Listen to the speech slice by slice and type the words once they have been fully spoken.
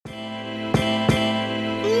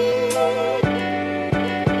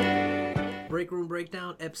Break Room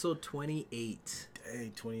Breakdown, episode 28.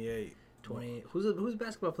 Hey, 28. 28. Who's a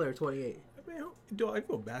basketball player, 28? I mean, if you're a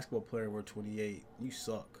basketball player and we're 28, you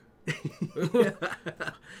suck.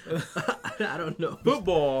 I don't know.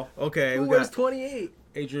 Football. Okay. Who we wears got 28?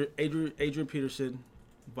 Adrian Peterson,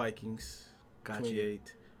 Vikings, Gotcha.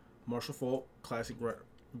 28. Marshall Faulk, classic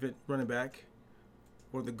running back.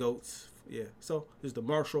 One of the GOATs. Yeah. So, this is the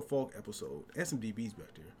Marshall Faulk episode. And some DBs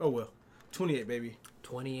back there. Oh, well. 28, baby.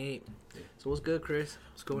 28. So what's good, Chris?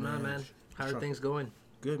 What's going on, man? How are things going?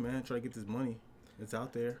 Good, man. Try to get this money. It's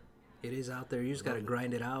out there. It is out there. You just got to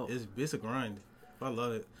grind it out. It's a grind. I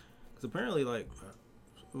love it. Because apparently, I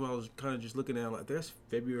was kind of just looking at, I guess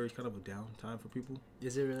February is kind of a down time for people.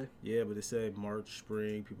 Is it really? Yeah, but they said March,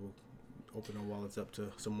 spring, people open their wallets up to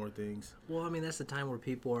some more things. Well, I mean, that's the time where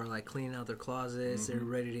people are, cleaning out their closets. Mm-hmm. They're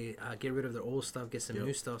ready to get rid of their old stuff, get some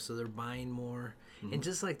new stuff, so they're buying more. Mm-hmm. And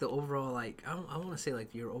just, the overall, I want to say,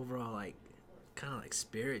 your overall, kind of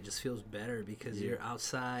spirit just feels better because you're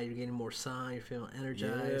outside, you're getting more sun, you're feeling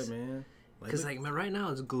energized. Yeah, man. Because, right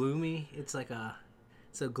now it's gloomy. It's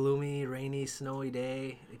it's a gloomy, rainy, snowy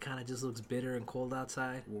day. It kind of just looks bitter and cold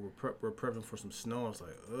outside. Well, we're prepping for some snow. It's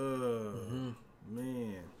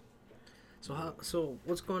man. So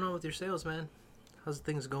what's going on with your sales, man? How's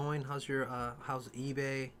things going? How's your how's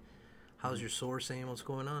eBay? How's your sourcing? What's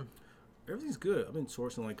going on? Everything's good. I've been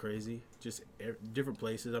sourcing like crazy, just different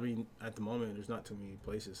places. I mean, at the moment, there's not too many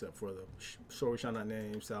places except for the store we shall not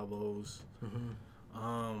name, Salvos.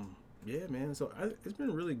 Mm-hmm. Yeah, man. So it's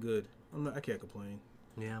been really good. I can't complain.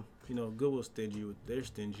 Yeah. Goodwill's stingy. They're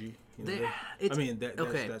stingy.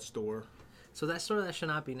 That store. So that store that should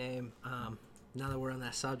not be named. Now that we're on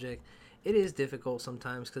that subject, it is difficult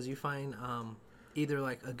sometimes because you find either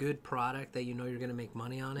a good product that you're going to make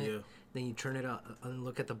money on it. Yeah. Then you turn it up and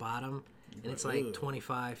look at the bottom, and it's $25,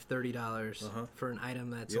 $30 for an item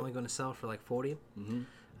that's only going to sell for $40. Mm-hmm.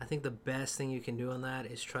 I think the best thing you can do on that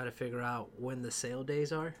is try to figure out when the sale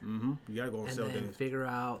days are. Mm-hmm. You gotta go on sale days. And then figure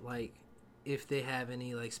out if they have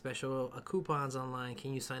any special coupons online.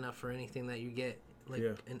 Can you sign up for anything that you get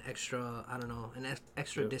an extra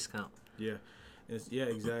extra discount? Yeah,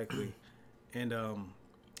 exactly. And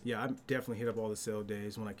I definitely hit up all the sale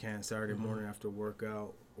days when I can. Saturday morning after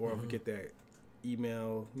workout, or if I get that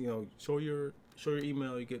email, show your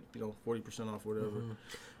email, you get 40% off, whatever. Mm-hmm.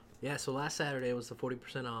 Yeah, so last Saturday was the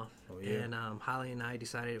 40% off. Oh, yeah. And Holly and I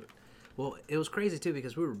decided, well, it was crazy too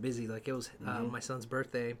because we were busy. It was my son's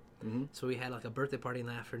birthday, so we had a birthday party in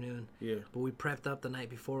the afternoon. Yeah. But we prepped up the night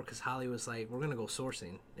before because Holly was like, "We're gonna go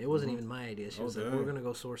sourcing." It wasn't even my idea. She was like, "We're gonna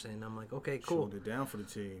go sourcing." And I'm like, "Okay, cool." Showed it down for the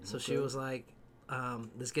team. So she was like,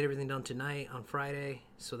 let's get everything done tonight on Friday,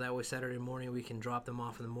 so that way Saturday morning we can drop them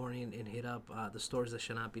off in the morning and hit up the stores that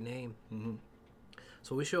should not be named. Mm-hmm.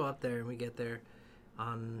 So we show up there and we get there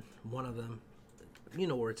on one of them. You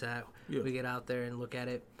know where it's at. Yeah. We get out there and look at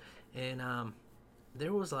it, and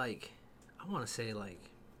there was I want to say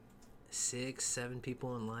 6-7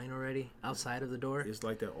 people in line already outside of the door. It's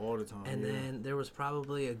like that all the time. And then there was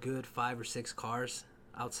probably a good 5 or 6 cars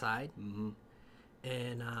outside. Mm-hmm.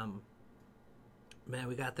 And man,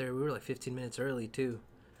 we got there. We were 15 minutes early too.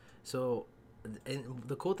 So, and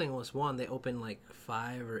the cool thing was, one, they opened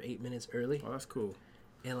 5 or 8 minutes early. Oh, that's cool.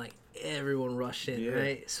 And everyone rushed in,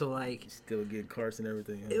 right? So still get carts and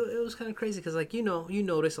everything. Huh? It was kind of crazy because you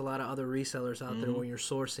notice a lot of other resellers out there when you're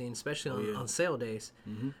sourcing, especially on sale days.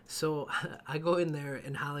 Mm-hmm. So I go in there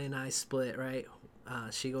and Holly and I split, right?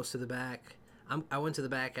 She goes to the back. I went to the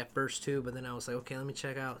back at first too, but then I was like, okay, let me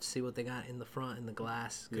check out, see what they got in the front in the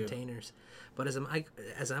glass containers. But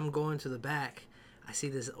as I'm going to the back, I see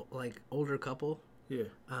this older couple. Yeah.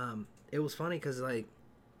 It was funny because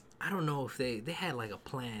I don't know if they had a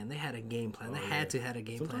plan. They had a game plan. They had to have a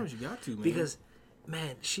game plan. Sometimes you got to, man. Because,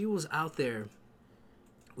 man, she was out there,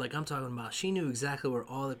 I'm talking about, she knew exactly where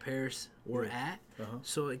all the pairs were at. Uh-huh.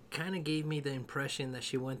 So it kind of gave me the impression that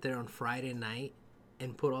she went there on Friday night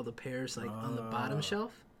and put all the pairs on the bottom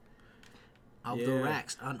shelf of the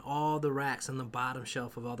racks, on all the racks, on the bottom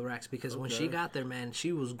shelf of all the racks. Because when she got there, man,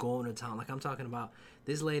 she was going to town. I'm talking about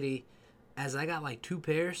this lady, as I got 2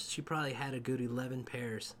 pairs, she probably had a good 11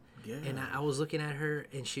 pairs. Yeah. And I was looking at her,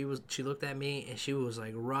 and she looked at me, and she was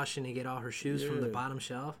rushing to get all her shoes from the bottom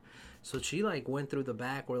shelf. So she went through the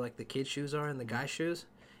back where the kids' shoes are and the guys' shoes,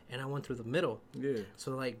 and I went through the middle. Yeah.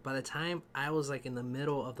 So by the time I was in the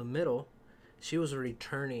middle of the middle, she was already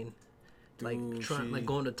turning,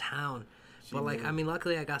 going to town. But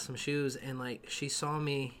luckily I got some shoes, and she saw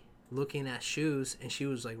me looking at shoes, and she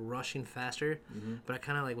was rushing faster, but I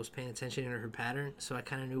kind of was paying attention to her pattern, so I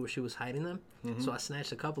kind of knew where she was hiding them. So I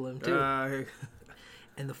snatched a couple of them too.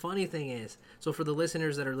 And the funny thing is, so for the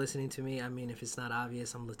listeners that are listening to me, I mean, if it's not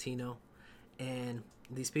obvious, I'm Latino, and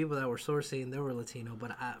these people that were sourcing, they were Latino,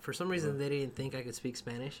 but for some reason they didn't think I could speak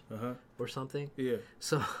Spanish or something. Yeah.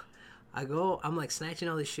 So I'm like snatching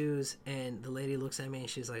all these shoes, and the lady looks at me and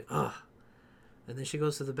she's like, ugh. And then she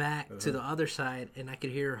goes to the back, to the other side, and I could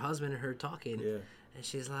hear her husband and her talking. Yeah. And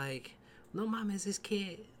she's like, no mames, this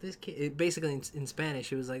kid, basically in Spanish,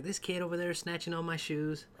 she was like, this kid over there snatching all my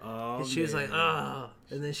shoes. Oh, and she was like, oh.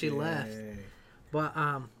 And then she left. But,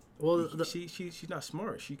 well, she's not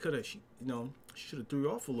smart. She should have threw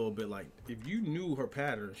you off a little bit. Like, if you knew her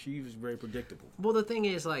pattern, she was very predictable. Well, the thing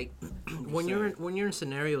is, like, when you're in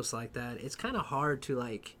scenarios like that, it's kind of hard to,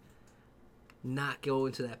 like, not go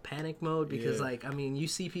into that panic mode because like, I mean, you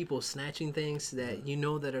see people snatching things that you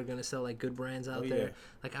know that are gonna sell like good brands out there. Yeah.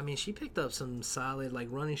 Like, I mean, she picked up some solid like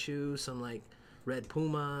running shoes, some like red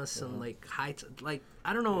Pumas, some like like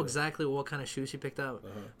I don't know exactly what kind of shoes she picked up,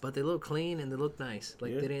 but they look clean and they look nice.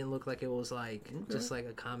 Like they didn't look like it was like just like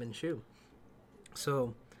a common shoe.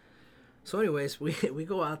 So anyways, we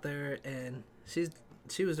go out there and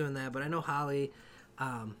she was doing that, but I know Holly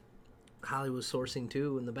was sourcing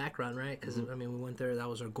too in the background, right? Because I mean, we went there, that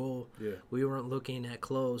was our goal. Yeah. We weren't looking at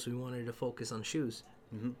clothes, we wanted to focus on shoes.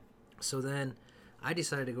 So then I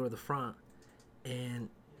decided to go to the front, and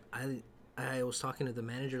I was talking to the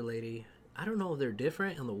manager lady. I don't know if they're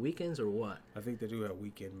different on the weekends or what. I think they do have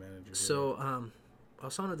weekend managers. So I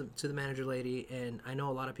was talking to the manager lady, and I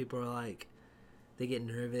know a lot of people are like, they get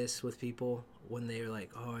nervous with people when they're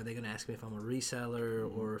like, oh, are they gonna ask me if I'm a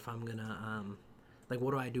reseller or if I'm gonna like,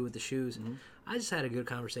 what do I do with the shoes? I just had a good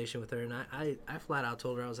conversation with her, and I flat out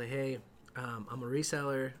told her, I was like, hey, I'm a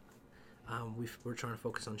reseller. We're trying to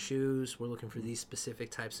focus on shoes. We're looking for these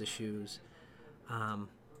specific types of shoes.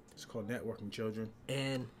 It's called networking, children.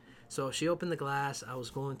 And so she opened the glass. I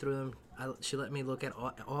was going through them. She let me look at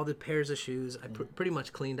all the pairs of shoes. I pretty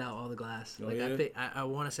much cleaned out all the glass. Oh, like yeah? I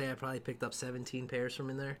want to say I probably picked up 17 pairs from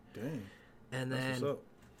in there. Dang. And That's what's up.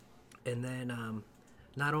 And then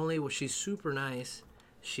not only was she super nice,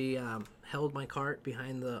 she held my cart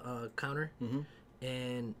behind the counter,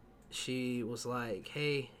 and she was like,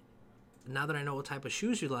 hey, now that I know what type of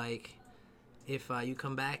shoes you like, if you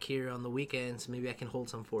come back here on the weekends, maybe I can hold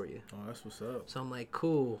some for you. Oh, that's what's up. So I'm like,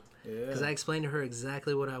 cool. Yeah. Because I explained to her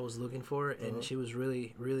exactly what I was looking for, and she was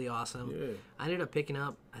really, really awesome. Yeah. I ended up picking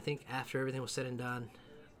up, I think after everything was said and done,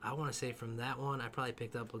 I want to say from that one, I probably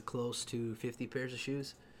picked up close to 50 pairs of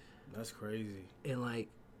shoes. That's crazy. And like,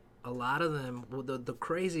 a lot of them, well, the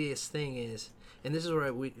craziest thing is, and this is where I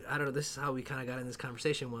don't know, this is how we kind of got in this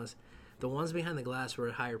conversation, was the ones behind the glass were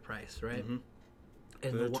at higher price, right?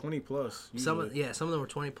 And they're 20 plus. Some of them were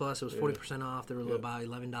 20 plus. It was 40% off. They were about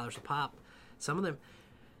 $11 a pop. Some of them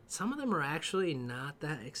are actually not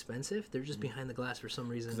that expensive. They're just behind the glass for some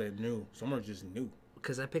reason. Because they're new. Some are just new.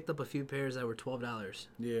 Because I picked up a few pairs that were $12.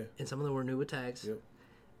 Yeah. And some of them were new with tags. Yep.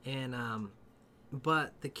 And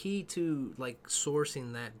but the key to like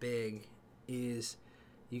sourcing that big is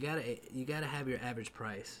you gotta have your average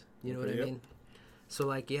price. You know what I mean? So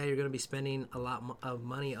like, yeah, you're gonna be spending a lot of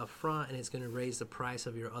money up front, and it's gonna raise the price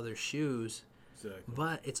of your other shoes. Exactly.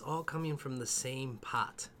 But it's all coming from the same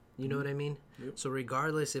pot. You know what I mean? Yep. So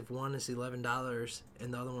regardless if one is $11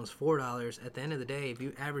 and the other one's $4, at the end of the day, if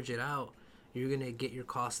you average it out, you're gonna get your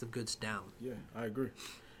cost of goods down. Yeah, I agree.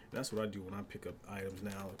 That's what I do when I pick up items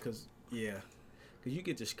now, because you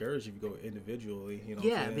get discouraged if you go individually. You know.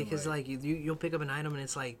 Yeah, because like you'll pick up an item and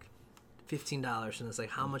it's like $15, and it's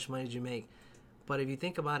like, how much money did you make? But if you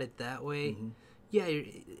think about it that way, yeah,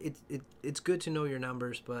 it's good to know your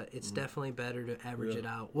numbers, but it's definitely better to average it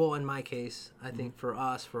out. Well, in my case, I think for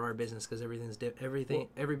us, for our business, because every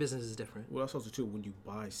business is different. Well, that's also too, when you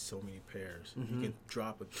buy so many pairs, you can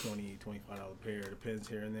drop a $20, $25 pair. Depends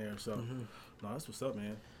here and there. So, no, that's what's up,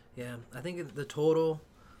 man. Yeah, I think the total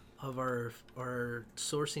of our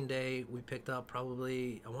sourcing day, we picked up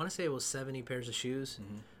probably, I want to say it was 70 pairs of shoes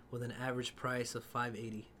with an average price of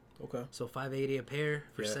 $580. Okay. So $580 a pair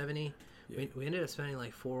for 70. Yeah. We ended up spending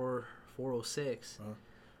like $406.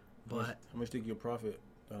 But how much did you profit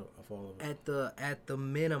off all of it? At the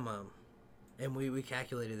minimum, and we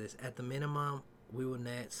calculated this, at the minimum we would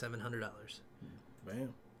net $700.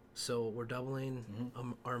 Bam. So we're doubling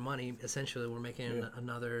our money. Essentially, we're making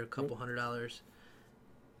another couple $100.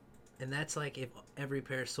 And that's like if every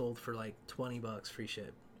pair sold for like $20 free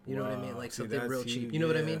ship. You know what I mean? Like something real cheap. You know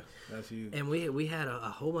what I mean? That's huge. And we had a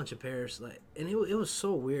whole bunch of pairs, like, and it was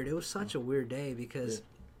so weird. It was such a weird day because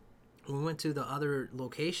when we went to the other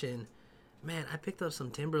location, man, I picked up some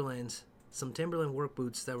Timberland work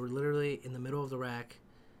boots that were literally in the middle of the rack.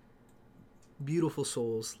 Beautiful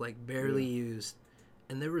soles, like barely used.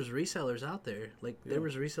 and there was resellers out there. Like there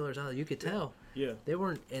was resellers out there. You could tell. Yeah. They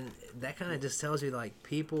weren't, and that kind of just tells you like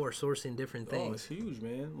people are sourcing different things. Oh, it's huge,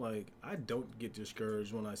 man. Like I don't get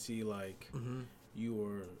discouraged when I see like you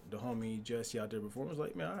or the homie Jesse out there before. It's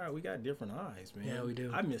like, man, all right, we got different eyes, man. Yeah, we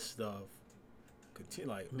do. I miss stuff.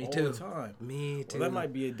 Like Me all too. the time. Me too. Well, that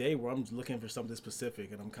might be a day where I'm looking for something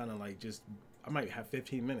specific, and I'm kind of like I might have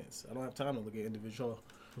 15 minutes. I don't have time to look at individual.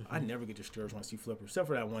 I never get discouraged when I see Flipper, except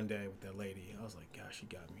for that one day with that lady. I was like, gosh, she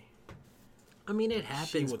got me. I mean, it happens,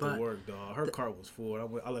 She went but to work, dog. Her cart was full.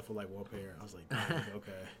 I left with like one pair. I was like,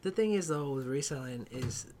 okay. the thing is, though, with reselling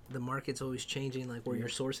is the market's always changing, like where you're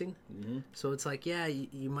sourcing. Mm-hmm. So it's like, yeah,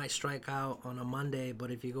 you might strike out on a Monday,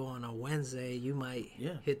 but if you go on a Wednesday, you might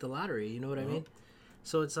hit the lottery. You know what I mean?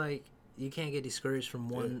 So it's like you can't get discouraged from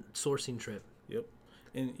one sourcing trip. Yep.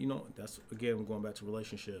 And, that's, again, we're going back to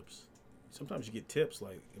relationships. Sometimes you get tips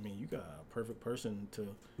like, I mean, you got a perfect person to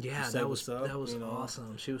that was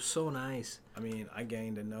awesome. She was so nice. I mean, I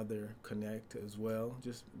gained another connect as well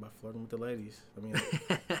just by flirting with the ladies. I mean,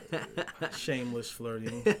 shameless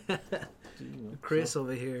flirting. Chris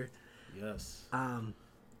over here. Yes.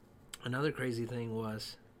 Another crazy thing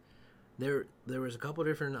was there was a couple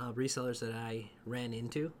different resellers that I ran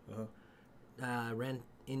into. Ran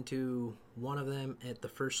into one of them at the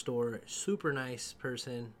first store. Super nice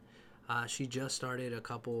person. She just started a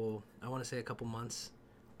couple months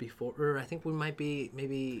before, or I think we might be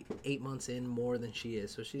maybe 8 months in more than she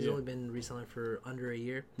is. So she's only been reselling for under a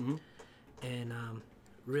year. Mm-hmm. And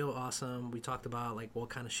real awesome. We talked about like what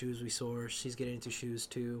kind of shoes we source. She's getting into shoes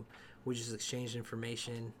too. We just exchanged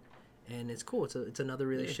information, and it's cool. It's another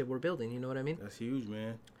relationship we're building. You know what I mean? That's huge,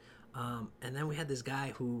 man. And then we had this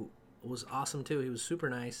guy who was awesome too. He was super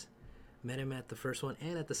nice. Met him at the first one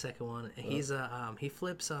and at the second one. And he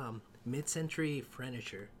flips mid-century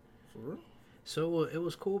furniture. For real? So it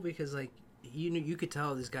was cool because like you could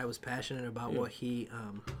tell this guy was passionate about what he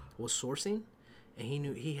was sourcing,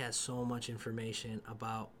 and he has so much information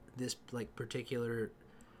about this like particular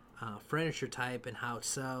furniture type and how it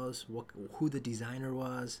sells, who the designer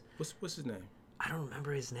was. What's his name? I don't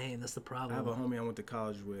remember his name. That's the problem. I have a homie I went to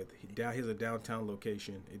college with. He has a downtown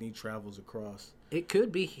location, and he travels across. It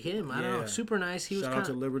could be him. I don't know. Super nice. He was Shout out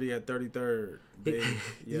to Liberty at 33rd.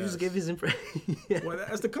 You just give his impression. Well,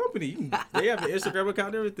 that's the company. They have an Instagram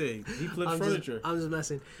account and everything. He flips furniture. I'm just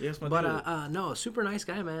messing. Yes, my But no, super nice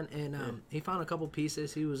guy, man. And he found a couple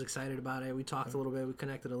pieces. He was excited about it. We talked a little bit. We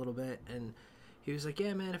connected a little bit, and he was like,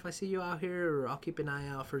 yeah, man, if I see you out here, I'll keep an eye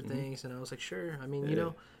out for things. And I was like, sure. I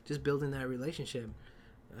mean, just building that relationship.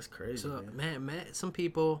 That's crazy, so, man, met some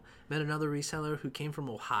people. Met another reseller who came from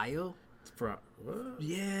Ohio. What?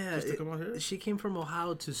 Yeah. Just to come out here? She came from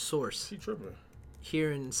Ohio to source. She tripping.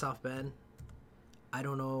 Here in South Bend. I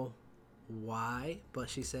don't know why, but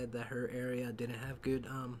she said that her area didn't have good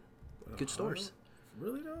stores.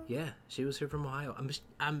 Really though? Yeah, she was here from Ohio.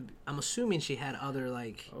 I'm assuming she had other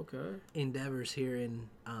like endeavors here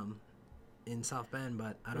in South Bend,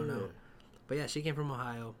 but I don't know. But yeah, she came from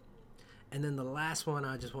Ohio. And then the last one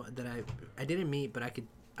I didn't meet, but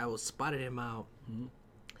I was spotted him out. Mm-hmm.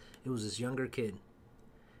 It was this younger kid,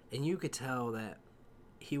 and you could tell that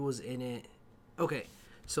he was in it. Okay,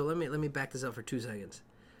 so let me back this up for 2 seconds.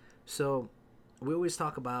 So we always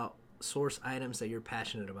talk about source items that you're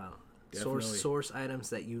passionate about. Definitely. Source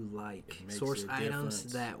items that you like. Source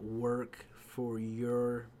items that work for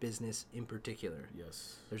your business in particular.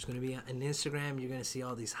 Yes. There's going to be an Instagram. You're going to see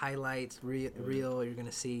all these highlights, reel. You're going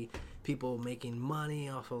to see people making money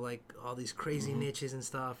off of like all these crazy niches and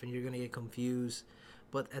stuff, and you're going to get confused.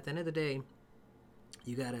 But at the end of the day,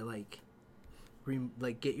 you got to like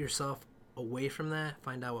get yourself away from that,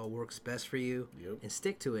 find out what works best for you, and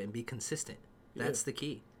stick to it and be consistent. That's the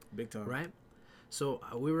key. Big time. Right? So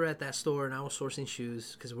we were at that store, and I was sourcing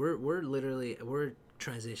shoes because we're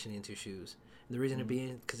transitioning to shoes. And the reason it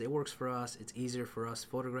being because it works for us. It's easier for us to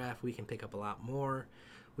photograph. We can pick up a lot more.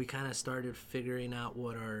 We kind of started figuring out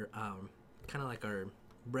what our kind of like our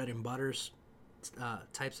bread and butters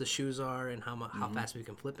types of shoes are and how fast we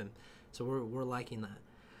can flip them. So we're liking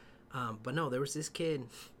that. But no, there was this kid.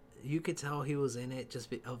 You could tell he was in it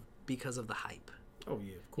just because of the hype. Oh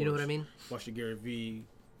yeah, of course. You know what I mean? Watch the Gary V.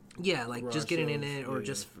 Yeah, like just getting in it or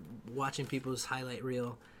just watching people's highlight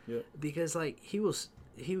reel. Yeah. Because like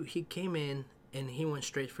he came in and he went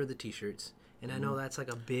straight for the t-shirts. And I know that's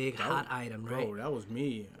like a big hot item, right? Bro, that was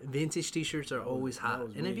me. Vintage t-shirts are always hot.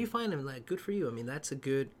 And if you find them, like, good for you. I mean, that's a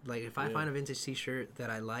good, like, if I find a vintage t-shirt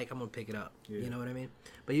that I like, I'm going to pick it up. Yeah. You know what I mean?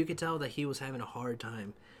 But you could tell that he was having a hard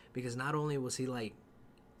time because not only was he, like,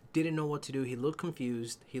 didn't know what to do, he looked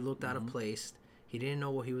confused. He looked out of place. He didn't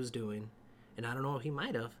know what he was doing. and I don't know, he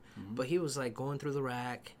might have, but he was like going through the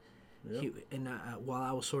rack, Yep. while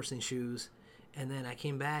I was sourcing shoes, and then I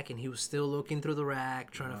came back and he was still looking through the rack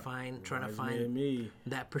trying to Reminds find me of me.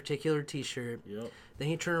 that particular T-shirt. Yep. Then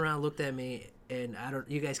he turned around, looked at me, and I don't.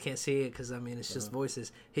 You guys can't see it because I mean it's just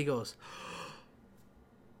voices. He goes,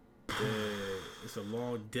 Yeah, it's a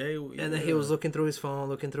long day. and then he was looking through his phone,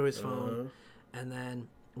 and then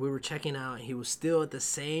we were checking out. And he was still at the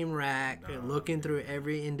same rack, looking through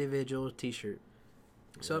every individual T-shirt.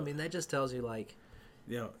 So I mean that just tells you like,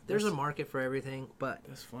 Yeah, there's a market for everything, but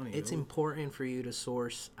that's funny. it's though. important for you to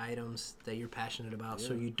source items that you're passionate about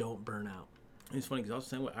so you don't burn out. It's funny because I was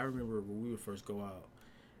saying what I remember when we would first go out,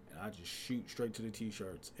 and I just shoot straight to the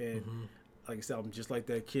T-shirts, and like I said, I'm just like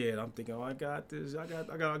that kid. I'm thinking, oh, I got this. I got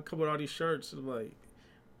a couple of all these shirts. And I'm like,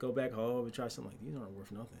 go back home and try something. Like these aren't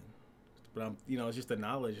worth nothing. But I'm, it's just the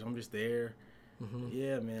knowledge. I'm just there.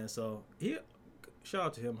 Yeah, man. So shout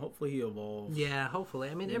out to him. Hopefully he evolves. Yeah, hopefully.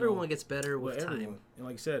 I mean, everyone gets better with time. And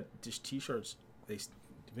like I said, just T-shirts.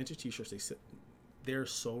 Vintage T-shirts. They're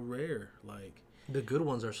so rare. Like The good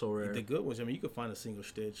ones are so rare. the good ones. I mean, you could find a single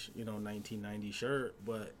stitch, 1990 shirt,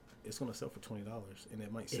 but it's gonna sell for $20, and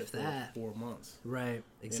it might sit for 4 months. Right.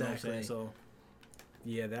 Exactly. You know what I'm saying? So,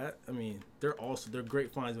 yeah, they're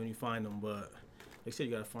great finds when you find them, but like I said,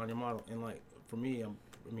 you gotta find your model. And like for me,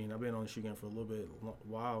 I've been on the shoe game for a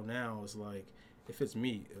while now. It's like if it's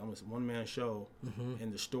me, I'm a one-man show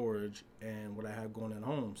in the storage and what I have going at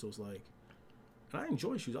home. So it's like, and I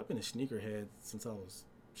enjoy shoes. I've been a sneakerhead since I was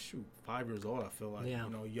 5 years old. I feel like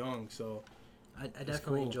young. So I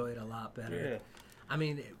definitely enjoy it a lot better. yeah. I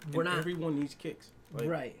mean, Everyone needs kicks, like,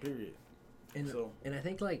 right? Period. And I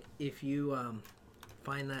think like if you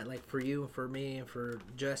find that like for you and for me and for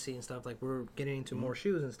Jesse and stuff, like we're getting into more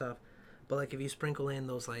shoes and stuff, but like if you sprinkle in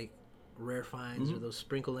those like rare finds or those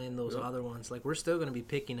sprinkle in those other ones, like we're still going to be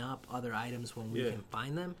picking up other items when we can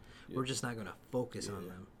find them. We're just not going to focus on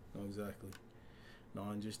them. No, exactly. No,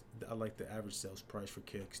 and just I like the average sales price for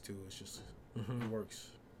kicks too. It's just it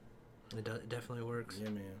works. It definitely works. Yeah,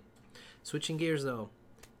 man. Switching gears though,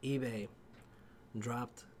 eBay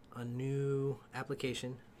dropped a new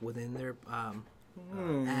application within their app.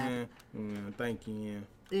 Thank you.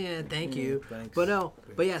 Yeah, thank you. Thanks. But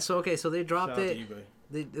yeah. So they dropped Shout out it. to eBay.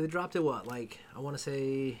 They dropped it what? Like I want to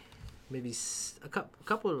say maybe a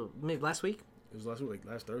couple maybe last week. It was last week, like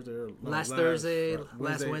last Thursday or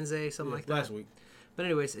last Wednesday, something like that. Last week. But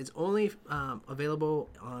anyways, it's only available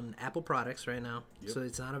on Apple products right now, so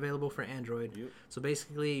it's not available for Android. Yep. So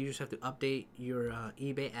basically, you just have to update your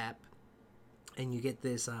eBay app, and you get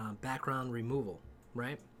this background removal,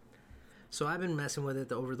 right? So I've been messing with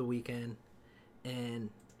it over the weekend, and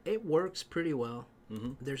it works pretty well.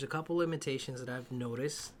 There's a couple limitations that I've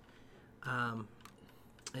noticed,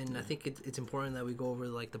 and I think it's important that we go over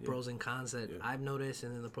like the pros and cons that I've noticed,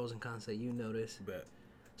 and then the pros and cons that you notice. Bet.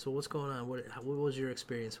 So what's going on? What was your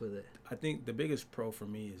experience with it? I think the biggest pro for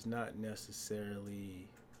me is not necessarily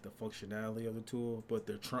the functionality of the tool, but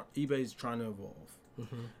eBay's trying to evolve.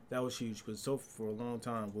 That was huge because for a long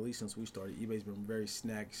time, well, at least since we started, eBay's been very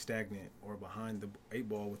stagnant or behind the 8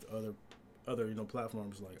 ball with other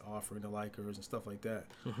platforms like offering the likers and stuff like that.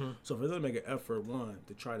 So for them to make an effort, one,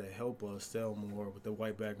 to try to help us sell more with the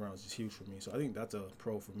white backgrounds is huge for me. So I think that's a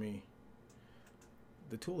pro for me.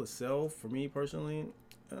 The tool itself, for me personally,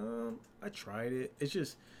 I tried it. It's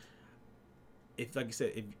just, like you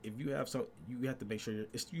said, if you have you have to make sure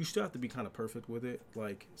you still have to be kind of perfect with it.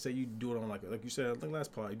 Like, say you do it on like you said, like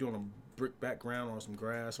last part, you're doing a brick background on some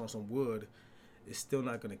grass, on some wood, it's still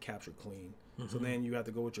not going to capture clean. So then you have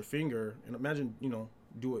to go with your finger, and imagine,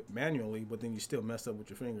 do it manually, but then you still mess up with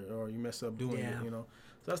your finger, or you mess up doing it, So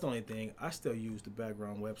that's the only thing. I still use the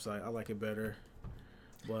background website. I like it better.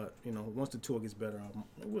 But, once the tool gets better,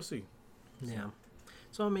 we'll see. Yeah.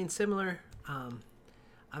 So, I mean, similar.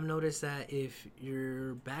 I've noticed that if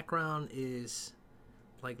your background is,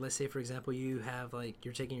 like, let's say, for example, you have, like,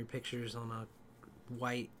 you're taking your pictures on a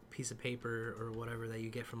white piece of paper or whatever that you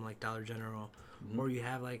get from, like, Dollar General, or you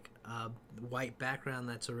have, like, a white background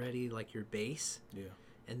that's already, like, your base. Yeah.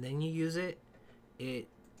 And then you use it, it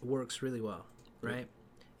works really well, right? Yep.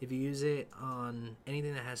 If you use it on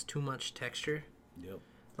anything that has too much texture. Yep.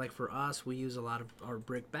 Like for us, we use a lot of our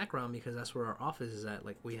brick background because that's where our office is at.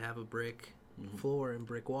 Like we have a brick floor and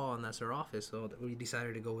brick wall, and that's our office. So we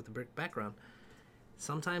decided to go with the brick background.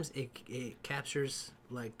 Sometimes it captures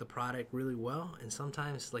like the product really well, and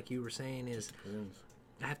sometimes, like you were saying, is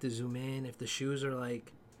I have to zoom in. If the shoes are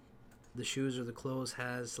like, the shoes or the clothes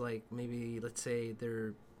has like maybe, let's say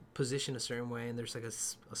they're positioned a certain way and there's like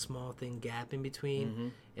a small thin gap in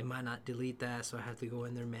between, it might not delete that, so I have to go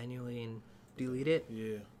in there manually and delete it.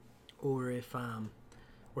 Yeah. or if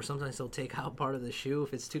or sometimes they'll take out part of the shoe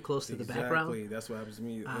if it's too close to the background. Exactly, that's what happens to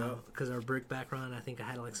me. Because our brick background, I think I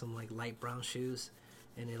had like some like light brown shoes,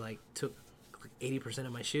 and it like took like 80%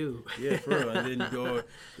 of my shoe. Yeah, for real. And then you go.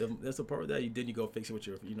 That's the part of that. You go fix it with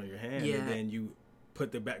your your hand, Yeah. and then you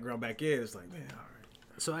put the background back in. It's like, man, all right.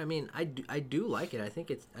 So I mean, I do like it. I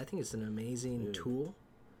think it's an amazing tool.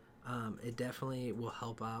 It definitely will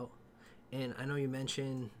help out. And I know you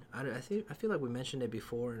mentioned, I feel like we mentioned it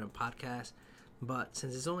before in a podcast, but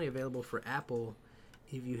since it's only available for Apple,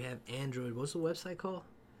 if you have Android, what's the website called?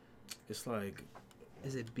 It's like,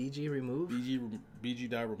 is it BG Remove?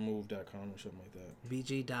 bg.remove.com or something like that.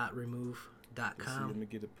 bg.remove.com. Let me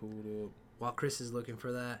get it pulled up. While Chris is looking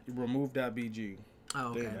for that. Remove.bg.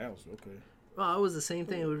 Oh, okay. Damn, that was okay. Well, it was the same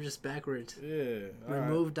thing. It was just backwards. Yeah.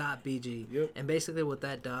 Remove.bg. Yep. And basically what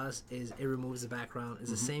that does is it removes the background.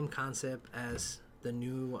 It's the same concept as the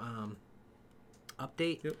new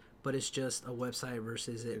update, Yep. but it's just a website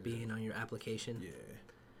versus it being on your application. Yeah.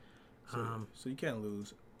 So you can't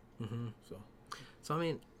lose. Mm-hmm. So I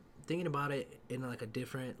mean, thinking about it in like a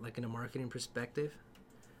different, like in a marketing perspective,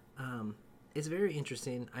 it's very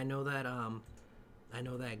interesting. I know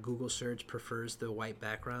that Google search prefers the white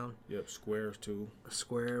background. Yep, squares too. A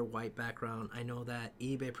square white background. I know that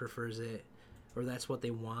eBay prefers it, or that's what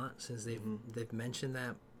they want since they've mentioned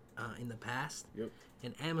that in the past. Yep.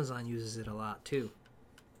 And Amazon uses it a lot too.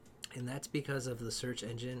 And that's because of the search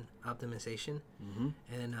engine optimization. Mm-hmm.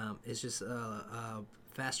 And it's just a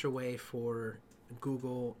faster way for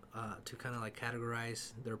Google to kind of like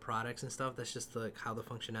categorize their products and stuff. That's just like how the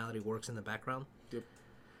functionality works in the background. Yep.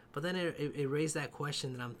 But then it raised that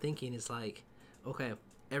question that I'm thinking is like, okay,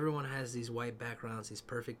 everyone has these white backgrounds, these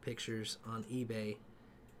perfect pictures on eBay.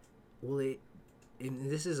 Will it?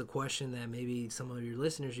 And this is a question that maybe some of your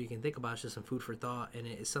listeners you can think about. It's just some food for thought, and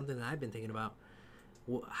it's something that I've been thinking about.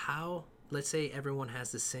 How? Let's say everyone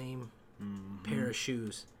has the same pair of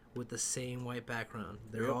shoes with the same white background.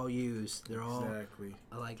 They're all used. They're all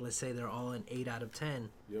like, let's say they're all an 8 out of 10.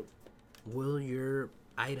 Yep. Will your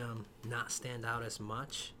item not stand out as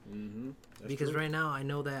much? Mm-hmm. Because true. right now I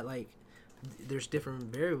know that like there's different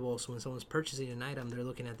variables. When someone's purchasing an item, they're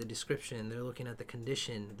looking at the description, they're looking at the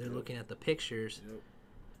condition, they're looking at the pictures. Yep.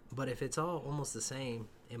 But if it's all almost the same,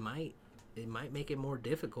 it might make it more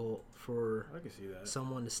difficult for I can see that.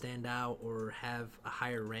 someone to stand out or have a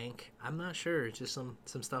higher rank. I'm not sure. It's just some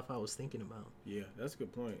stuff I was thinking about. Yeah, that's a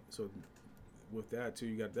good point. So with that too,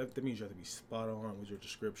 you got that means you have to be spot on with your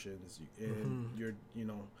descriptions and your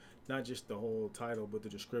not just the whole title but the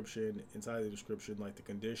description, inside the description, like the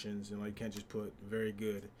conditions, and like you can't just put very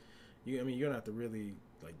good. You're gonna have to really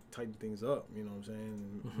like tighten things up, you know what I'm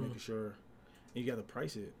saying, and making sure. And you got to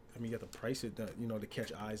price it. I mean, you got to price it that, to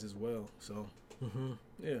catch eyes as well. So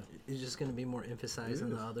yeah, It's just going to be more emphasized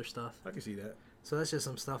than the other stuff. I can see that. So that's just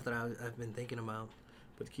some stuff that I've been thinking about.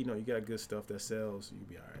 But you got good stuff that sells, you'll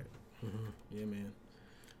be all right. Yeah, man.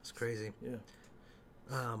 It's crazy. Yeah.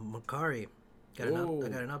 Macari. I got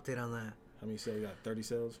an update on that. How many sales? You got 30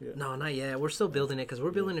 sales? Yeah. No, not yet. We're still building it because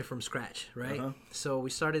we're building it from scratch, right? So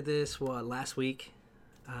we started this, last week.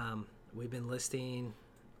 We've been listing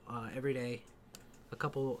every day. A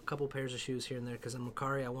couple pairs of shoes here and there because in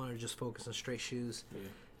Macari I wanted to just focus on straight shoes.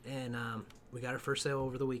 Yeah. And we got our first sale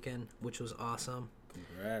over the weekend, which was awesome.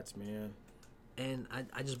 Congrats, man. And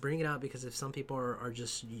I just bring it out because if some people are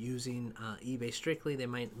just using eBay strictly, they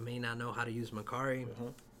may not know how to use Macari.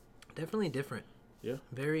 Definitely different. Yeah.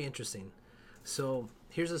 Very interesting. So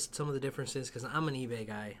here's some of the differences because I'm an eBay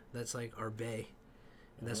guy. That's like our bay.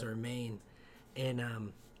 That's our main.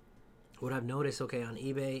 And what I've noticed, on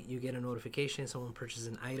eBay, you get a notification, someone purchases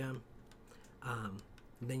an item,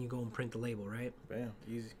 then you go and print the label, right? Bam,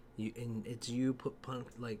 easy. It's you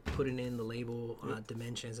putting in the label,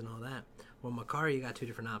 dimensions and all that. Well, Macari, you got two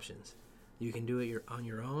different options. You can do it on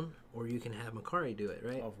your own, or you can have Macari do it,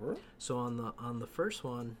 right? Oh, for real? So on the first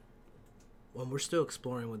one, when we're still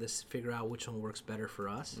exploring with this, figure out which one works better for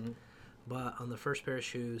us. But on the first pair of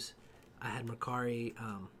shoes, I had Macari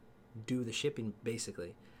do the shipping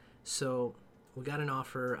basically. So we got an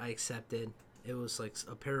offer. I accepted. It was like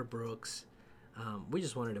a pair of Brooks. We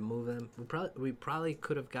just wanted to move them. We probably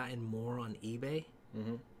could have gotten more on eBay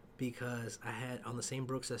because I had on the same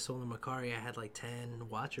Brooks I sold in Macari. I had like 10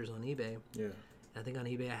 watchers on eBay. Yeah. I think on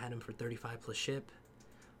eBay I had them for $35 plus ship.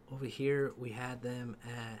 Over here we had them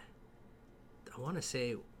at, I want to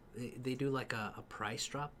say they do like a price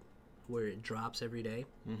drop where it drops every day.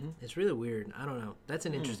 It's really weird. I don't know. That's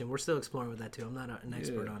an interesting. We're still exploring with that too. I'm not an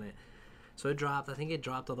expert on it. So it dropped. I think it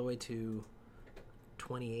dropped all the way to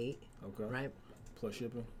 28. Okay. Right. Plus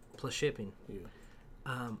shipping. Plus shipping. Yeah.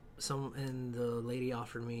 And the lady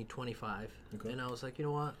offered me 25, Okay. and I was like, you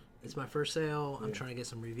know what? It's my first sale. I'm Yeah. trying to get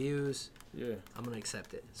some reviews. Yeah. I'm gonna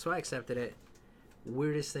accept it. So I accepted it.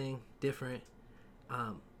 Weirdest thing, different.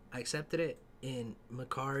 I accepted it, and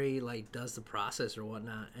Macari like does the process or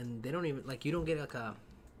whatnot, and they don't even like you don't get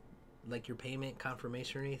like your payment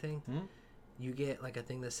confirmation or anything. Hmm? You get like a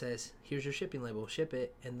thing that says, "Here's your shipping label. Ship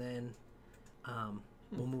it," and then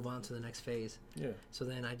we'll move on to the next phase. Yeah. So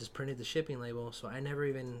then I just printed the shipping label. So I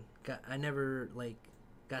never like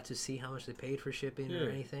got to see how much they paid for shipping or Yeah.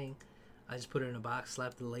 anything. I just put it in a box,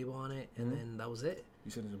 slapped the label on it, and then that was it.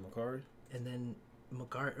 You sent it to Macari? And then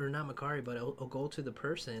Macari, or not Macari, but it'll go to the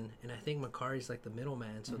person, and I think Macari's like the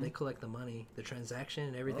middleman, so they collect the money, the transaction,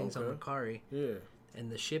 and everything's on Okay. Macari, Yeah. and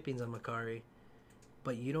the shipping's on Macari,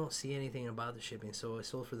 but you don't see anything about the shipping. So I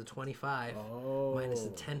sold for the 25 Oh. minus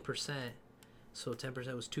the 10%, so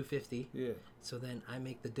 10% was 250. Yeah. So then I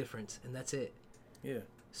make the difference, and that's it. Yeah.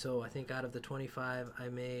 So I think out of the 25, I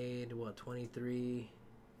made what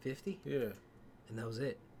 23.50, Yeah. and that was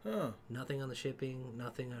it. Huh. Nothing on the shipping,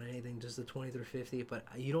 nothing on anything, just the 23.50. But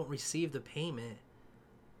you don't receive the payment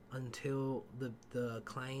until the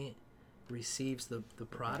client receives the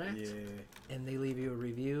product, Yeah. and they leave you a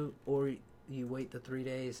review, or you wait the 3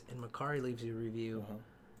 days and Macari leaves you a review, Uh-huh.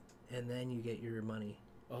 and then you get your money.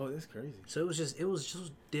 Oh, that's crazy. So it was just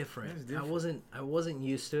different. That's different. I wasn't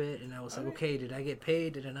used to it, and I was like, I mean- okay, did I get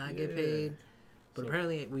paid? Did I not get Yeah. paid? But So-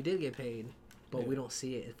 apparently we did get paid, but Yeah. we don't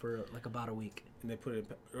see it for like about a week. And they put it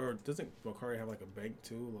in, or doesn't Macari have like a bank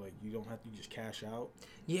too? Like you don't have to, you just cash out?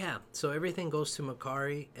 Yeah, so everything goes to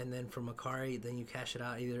Macari, and then from Macari, then you cash it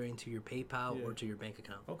out either into your PayPal Yeah. or to your bank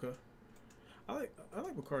account. Okay. I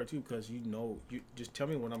like Macari too because you just tell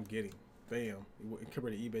me what I'm getting. Bam.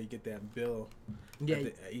 Compared to eBay, you get that bill Yeah.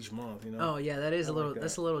 at each month, you know? Oh yeah, that is I a like little. that.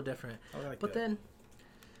 That's a little different. I like But that. then,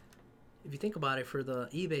 if you think about it, for the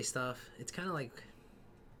eBay stuff, it's kind of like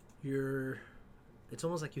it's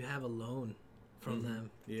almost like you have a loan from them.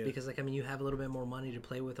 Yeah. Because like you have a little bit more money to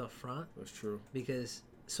play with up front. That's true. Because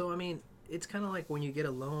it's kind of like when you get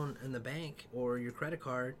a loan in the bank or your credit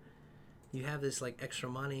card, you have this like extra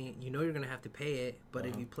money. You know you're gonna have to pay it, but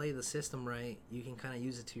if you play the system right, you can kind of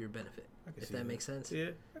use it to your benefit. I can If see that makes sense.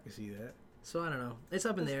 Yeah, I can see that. So I don't know. It's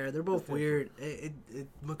up in the air. They're both weird.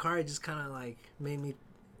 Macari just kind of like made me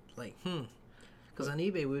like because on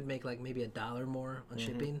eBay we would make like maybe $1 more on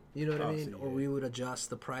shipping. You know what I Oh, mean? so Or yeah. we would adjust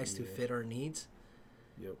the price to Yeah. fit our needs.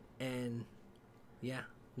 Yep. And yeah,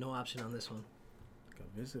 no option on this one. Got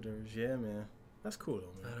visitors. Yeah, man. That's cool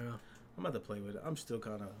though, I man. don't know. I'm about to play with it. I'm still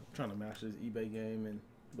kind of trying to master this eBay game,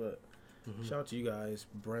 but Mm-hmm. shout out to you guys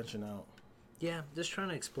branching out. Yeah, just trying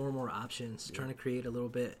to explore more options, trying to create a little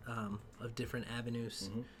bit of different avenues,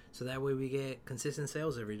 Mm-hmm. so that way we get consistent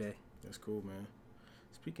sales every day. That's cool, man.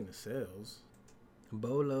 Speaking of sales,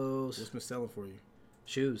 Bolos, what's been selling for you?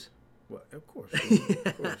 shoes. Well, of course.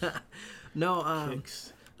 Of course. No,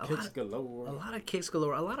 Kicks. a Kicks lot- galore. a lot of kicks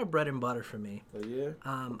galore, a lot of bread and butter for me. Oh, yeah?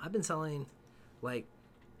 I've been selling, like,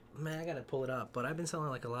 man, I gotta pull it up, but I've been selling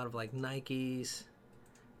like a lot of like Nikes,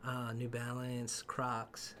 New Balance,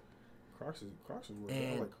 Crocs. Crocs is worth it. I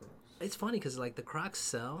And- like Crocs. It's funny because like the Crocs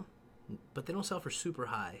sell, but they don't sell for super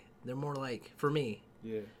high. They're more like, for me,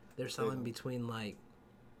 Yeah. they're selling don't. between like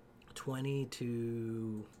 20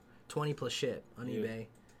 to 20 plus ship on Yeah. eBay.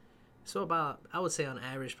 So about, I would say on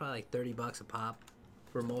average, probably like $30 a pop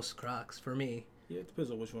for most Crocs for me. Yeah, it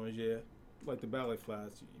depends on which ones, yeah. Like the ballet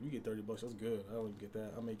flats, you get $30, that's good. I don't even get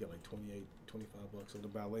that. I may get like 28, 25 bucks on the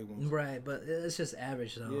ballet ones. Right, but it's just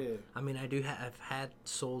average though. Yeah. I mean, I've had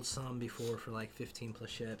sold some before for like 15 plus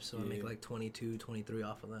ships, so I make Yeah. like 22, 23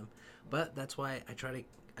 off of them. But that's why I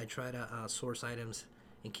try to source items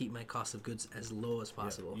and keep my cost of goods as low as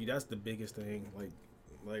possible. Yeah, that's the biggest thing.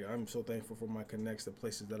 Like I'm so thankful for my connects, the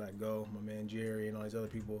places that I go, my man Jerry and all these other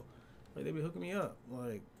people. Like they be hooking me up.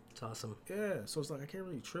 Like, It's awesome. yeah. So it's like I can't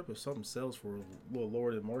really trip if something sells for a little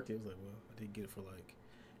lower than market. It's like, well, I did get it for like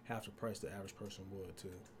half the price the average person would too.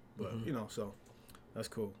 But Mm-hmm. you know, so that's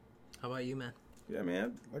cool. How about you, man? Yeah,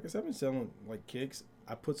 man. Like I said, I've been selling like kicks.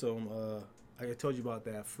 I put some. I told you about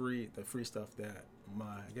the free stuff that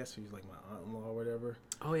I guess she's like my aunt-in-law or whatever.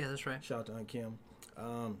 Oh yeah, that's right. Shout out to Aunt Kim.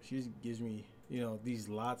 She just gives me, these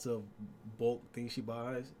lots of bulk things she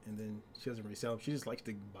buys, and then she doesn't really sell them. She just likes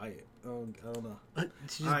to buy it. I don't know.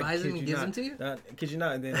 She just buys them and gives them to you? Kid you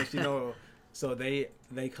not. And then so they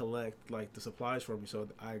collect like the supplies for me. So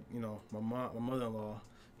my mother-in-law,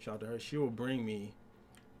 shout out to her. She will bring me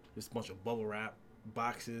just a bunch of bubble wrap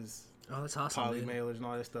boxes, Oh, that's awesome, poly dude. mailers, and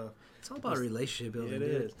all that stuff. It's all about relationship Yeah, building, it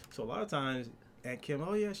dude. is. So a lot of times, Aunt Kim,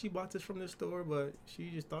 oh yeah, she bought this from this store, but she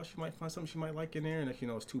just thought she might find something she might like in there, and if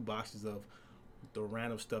it's 2 boxes of the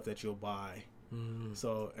random stuff that you'll buy. Mm-hmm.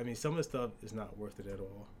 So I mean, some of the stuff is not worth it at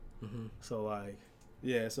all. Mm-hmm. So like,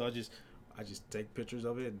 yeah. So I just take pictures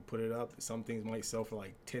of it and put it up. Some things might sell for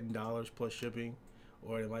like $10 plus shipping,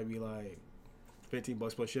 or it might be like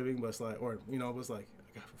 $15 plus shipping. But it's like, or it's like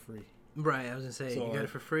I got it for free. Right, I was gonna say, So, you got it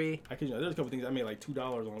for free. There's a couple things I made like $2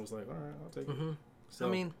 on. I was like, all right, I'll take it. Mm-hmm. So, I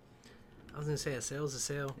mean, I was gonna say a sale's a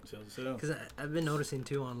sale. Sale's a sale. Because I've been noticing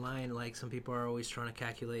too online, like some people are always trying to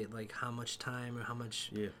calculate like how much time or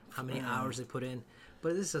how many hours they put in.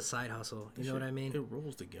 But this is a side hustle. You know what I mean? It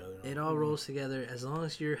rolls together. It all rolls together as long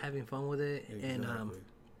as you're having fun with it. Exactly.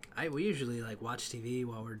 And we usually like watch TV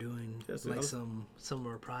while we're doing some of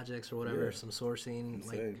our projects or whatever, some sourcing,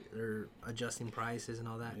 or adjusting prices and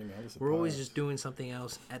all that. Yeah, man, we're always just doing something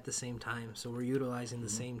else at the same time, so we're utilizing the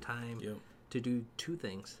same time to do two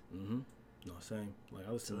things. Mm-hmm. No, same. Like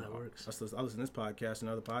I listen. So that works. I listen to this podcast and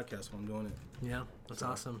other podcasts when I'm doing it. Yeah, that's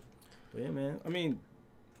awesome. But yeah, man. I mean,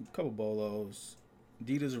 a couple bolos.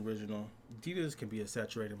 Adidas original. Adidas can be a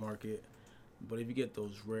saturated market. But if you get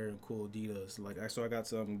those rare and cool Adidas, like I got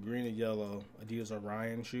some green and yellow Adidas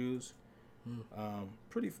Orion shoes,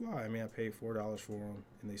 pretty fly. I mean, I paid $4 for them,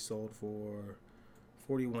 and they sold for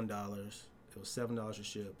 $41. It was $7 a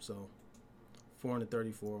ship, so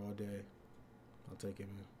 $434 all day. I'll take it,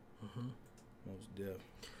 man. Mm-hmm. Most deaf.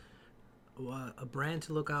 Well, a brand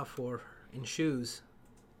to look out for in shoes,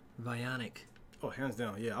 Vionic. Oh, hands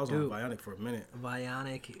down, yeah. I was on Vionic for a minute.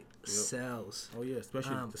 Vionic sells. Oh yeah,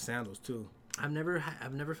 especially the sandals too. I've never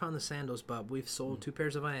found the sandals, but we've sold 2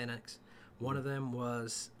 pairs of Vionics. One of them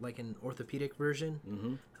was like an orthopedic version.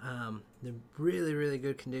 Mm-hmm. They're really, really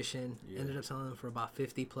good condition. Yeah. Ended up selling them for about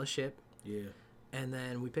 $50 plus ship. Yeah. And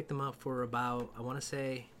then we picked them up for about, I want to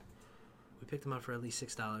say, we picked them up for at least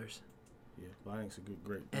 $6. Yeah, Vionic's a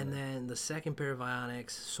great. And then the second pair of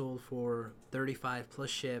Vionics sold for $35 plus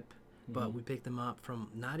ship, but we picked them up from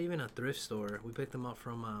not even a thrift store. We picked them up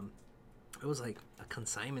from it was like a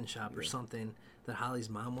consignment shop or something that Holly's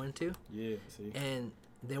mom went to. Yeah, see. And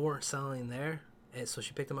they weren't selling there, and so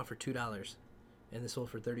she picked them up for $2, and they sold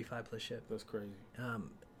for $35 plus ship. That's crazy.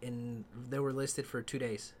 And they were listed for 2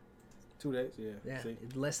 days. 2 days, yeah. Yeah, See?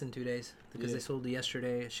 less than 2 days because they sold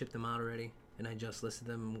yesterday. Shipped them out already, and I just listed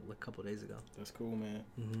them a couple days ago. That's cool, man.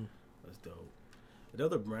 Mm-hmm. That's dope.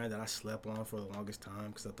 Another brand that I slept on for the longest time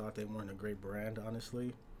because I thought they weren't a great brand,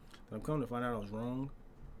 honestly. But I'm coming to find out I was wrong.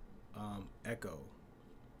 Echo.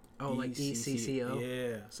 Oh, like ECCO?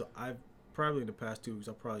 Yeah. So I've probably in the past 2 weeks,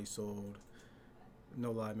 I probably sold,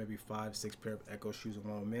 no lie, maybe 5-6 pair of Echo shoes on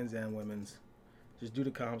all men's and women's. Just do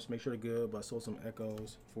the comps, make sure they're good. But I sold some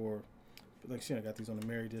Echoes for, like, I got these on the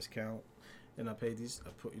Mary discount, and I paid these.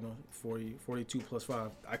 I put 42 plus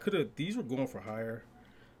 5. I could have. These were going for higher,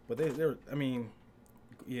 but they're. I mean,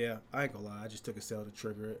 yeah, I ain't gonna lie. I just took a sale to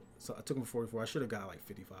trigger it. So I took them for 44. I should have got like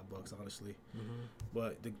 $55, honestly. Mm-hmm.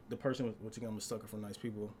 But the person was I'm a sucker for nice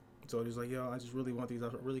people. So he was like, yo, I just really want these. I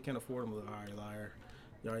really can't afford them. I was like, all right, liar.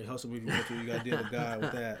 You already hustled me. If you want to, you got to deal with a guy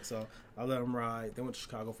with that. So I let them ride. They went to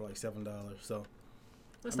Chicago for like $7. So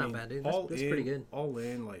that's not bad, dude. That's pretty good. All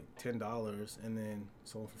in like $10, and then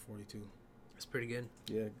sold for 42. That's pretty good.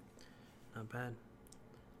 Yeah. Not bad.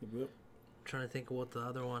 Yep. I'm trying to think of what the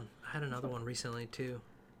other one. I had another one recently too.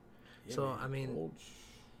 Yeah, so man. I mean,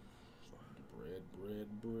 bread. A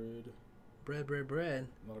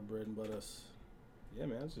lot of bread and butters. Yeah,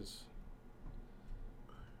 man. It's just.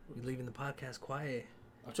 You're leaving the podcast quiet.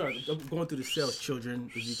 I'm going through the sales,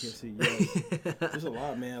 children, as you can see. Yes. There's a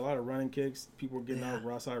lot, man. A lot of running kicks. People are getting out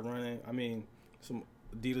outside running. I mean, some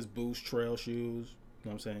Adidas Boost trail shoes. You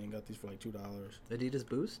know what I'm saying? Got these for like $2. Adidas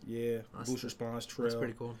Boost? Yeah. Boost Response trail. That's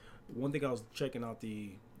pretty cool. One thing I was checking out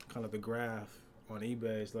the graph on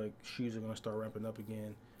eBay is like shoes are going to start ramping up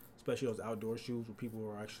again, especially those outdoor shoes where people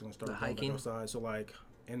are actually going to start hiking outside. So like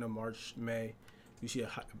end of March, May, you see I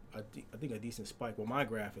think a decent spike. Well, my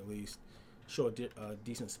graph at least show a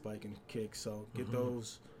decent spike in kicks. So get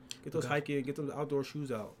those hiking, get those outdoor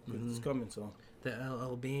shoes out. It's coming. So the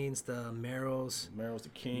LL Beans, the Merrells, the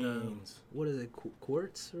Kings. What is it?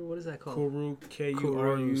 Quartz or what is that called? Kuru,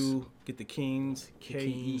 Kuru. Get the Kings,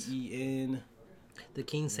 Keen. The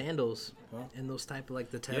King sandals and those type of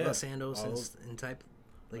like the Teva sandals and type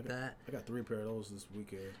like that. I got 3 pair of those this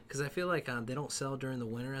weekend. Because I feel like they don't sell during the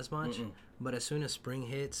winter as much, but as soon as spring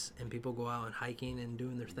hits and people go out and hiking and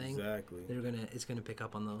doing their thing, exactly, it's gonna pick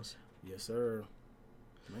up on those. Yes, sir.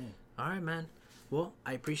 Man. All right, man. Well,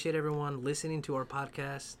 I appreciate everyone listening to our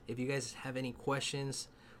podcast. If you guys have any questions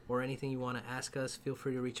or anything you want to ask us, feel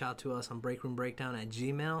free to reach out to us on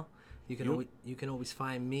breakroomBreakdown@gmail.com. You can always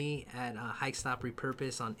find me at Hike Stop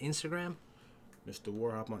Repurpose on Instagram. Mr.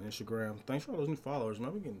 Warhop on Instagram. Thanks for all those new followers,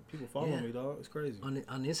 man. We getting people following me, dog. It's crazy. On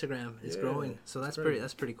Instagram, it's Yeah, growing. So it's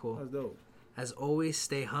that's pretty cool. That's dope. As always,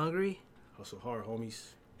 stay hungry. Hustle hard,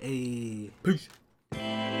 homies. Hey. Peace.